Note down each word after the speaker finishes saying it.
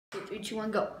3, 2,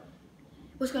 1, go.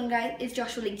 What's going on, guys? It's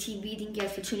Joshua Lake TV. Thank you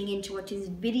guys for tuning in to watch this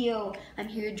video. I'm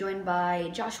here joined by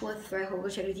Joshua Thread. Go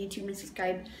check out his YouTube and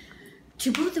subscribe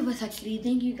to both of us. Actually,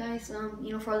 thank you guys.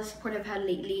 For all the support I've had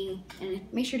lately, and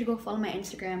make sure to go follow my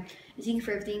Instagram. And thank you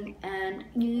for everything. And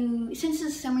since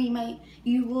this summer,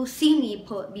 you will see me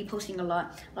be posting a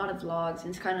lot of vlogs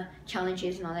and kind of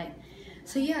challenges and all that.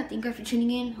 So yeah, thank you guys for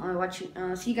tuning in. I'll watch.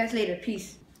 See you guys later.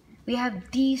 Peace. We have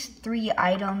these 3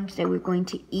 items that we're going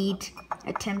to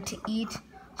attempt to eat.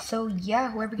 So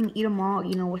yeah, whoever can eat them all,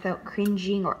 without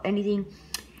cringing or anything,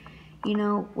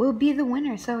 will be the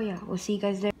winner. So yeah, we'll see you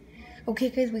guys there. Okay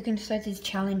guys, we can start this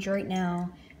challenge right now.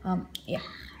 Yeah.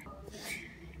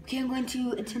 Okay, I'm going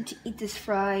to attempt to eat this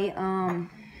fry. Are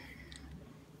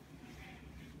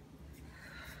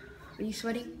you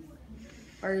sweating?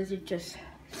 Or is it just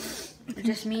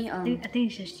me? I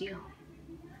think it's just you.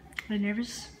 Are you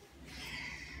nervous?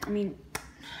 I mean,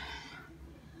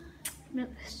 no,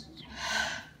 this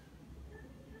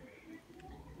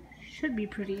should be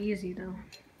pretty easy though.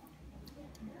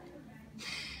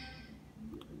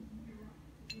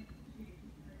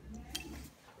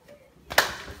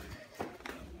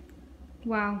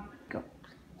 Wow. go.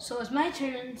 So it's my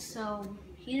turn. So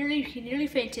he nearly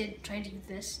fainted trying to do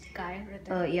this guy right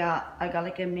there. Yeah, I got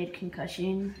like a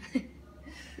mid-concussion.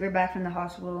 We're back from the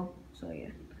hospital, so yeah.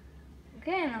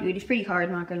 Okay. Dude, it's pretty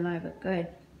hard, not gonna lie, but go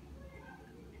ahead.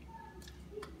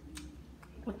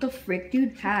 What the frick,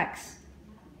 dude? Hacks.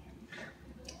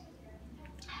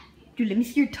 Dude, let me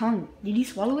see your tongue. Did you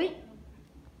swallow it?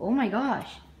 Oh my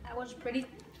gosh. That was pretty.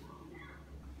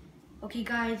 Okay,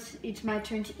 guys, it's my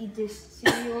turn to eat this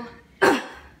cereal.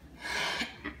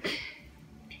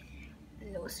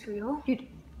 No cereal. Dude,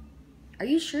 are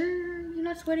you sure you're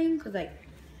not sweating? Cause like.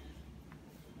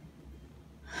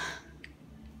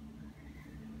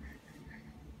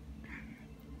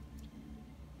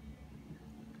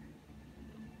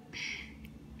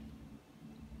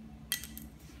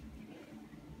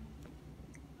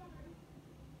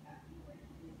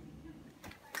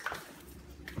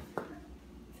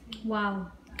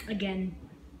 Wow. Again.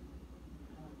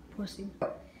 Pussy.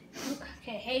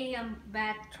 Okay, hey, I'm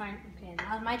back trying. Okay,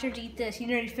 now it's my turn to eat this. He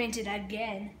nearly fainted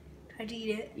again. Tried to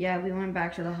eat it. Yeah, we went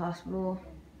back to the hospital.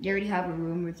 They already have a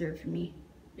room reserved for me.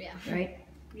 Yeah. Right?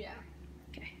 Yeah.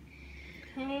 Okay.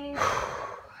 Okay.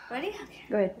 Ready? Okay.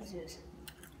 Go ahead. Let's do this.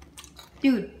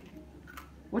 Dude,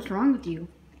 what's wrong with you?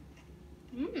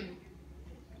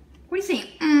 What are you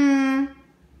saying?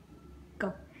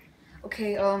 Go.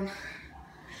 Okay,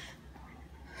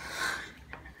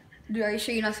 dude, are you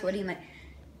sure you're not sweating? Like,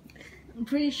 I'm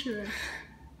pretty sure.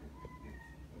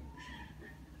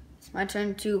 it's my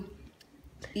turn to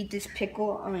eat this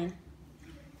pickle. I mean,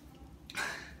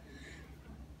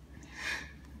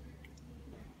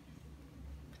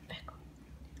 Pickle.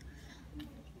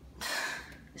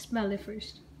 Smell it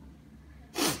first.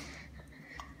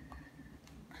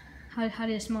 How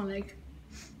do it smell like?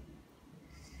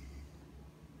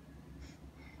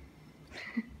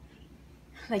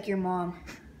 like your mom.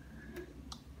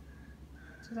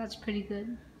 So that's pretty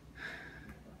good.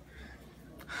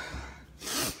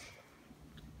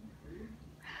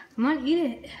 Come on, eat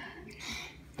it.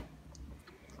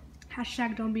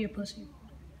 Hashtag don't be a pussy.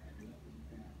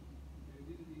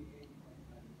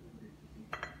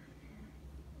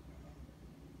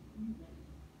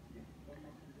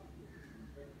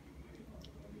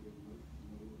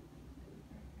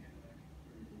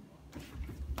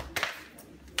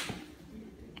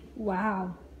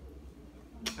 Wow.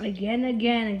 Again.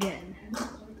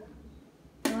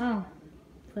 Wow.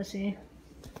 Pussy.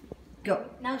 Go.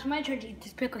 Now it's my turn to eat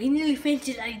this pickle. He nearly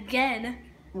fainted again.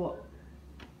 Well,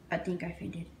 I think I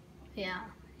fainted. Yeah.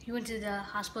 He went to the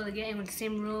hospital again. He went to the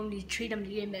same room. They treated him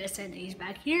to get medicine. He's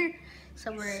back here.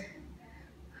 So we're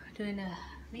doing a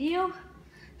video.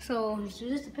 So let's do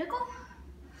this, the pickle.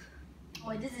 Oh,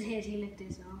 wait, this is his. He licked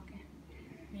this. Oh, okay.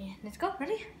 Yeah, let's go.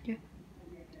 Ready? Yeah.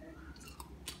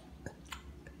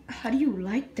 How do you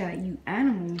like that, you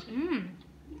animal?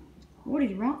 What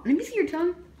is wrong? Let me see your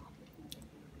tongue.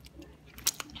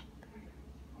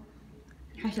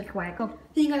 Hashtag quiet. Go.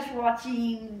 Thank you guys for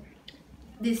watching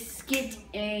this skit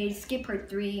part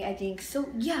 3, I think. So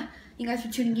yeah, thank you guys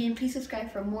for tuning in. Please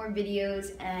subscribe for more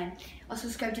videos, and also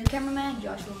subscribe to the cameraman,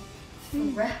 Joshua.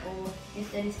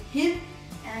 If that is him.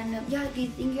 And yeah,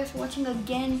 thank you guys for watching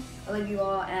again. I love you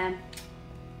all, and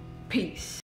peace.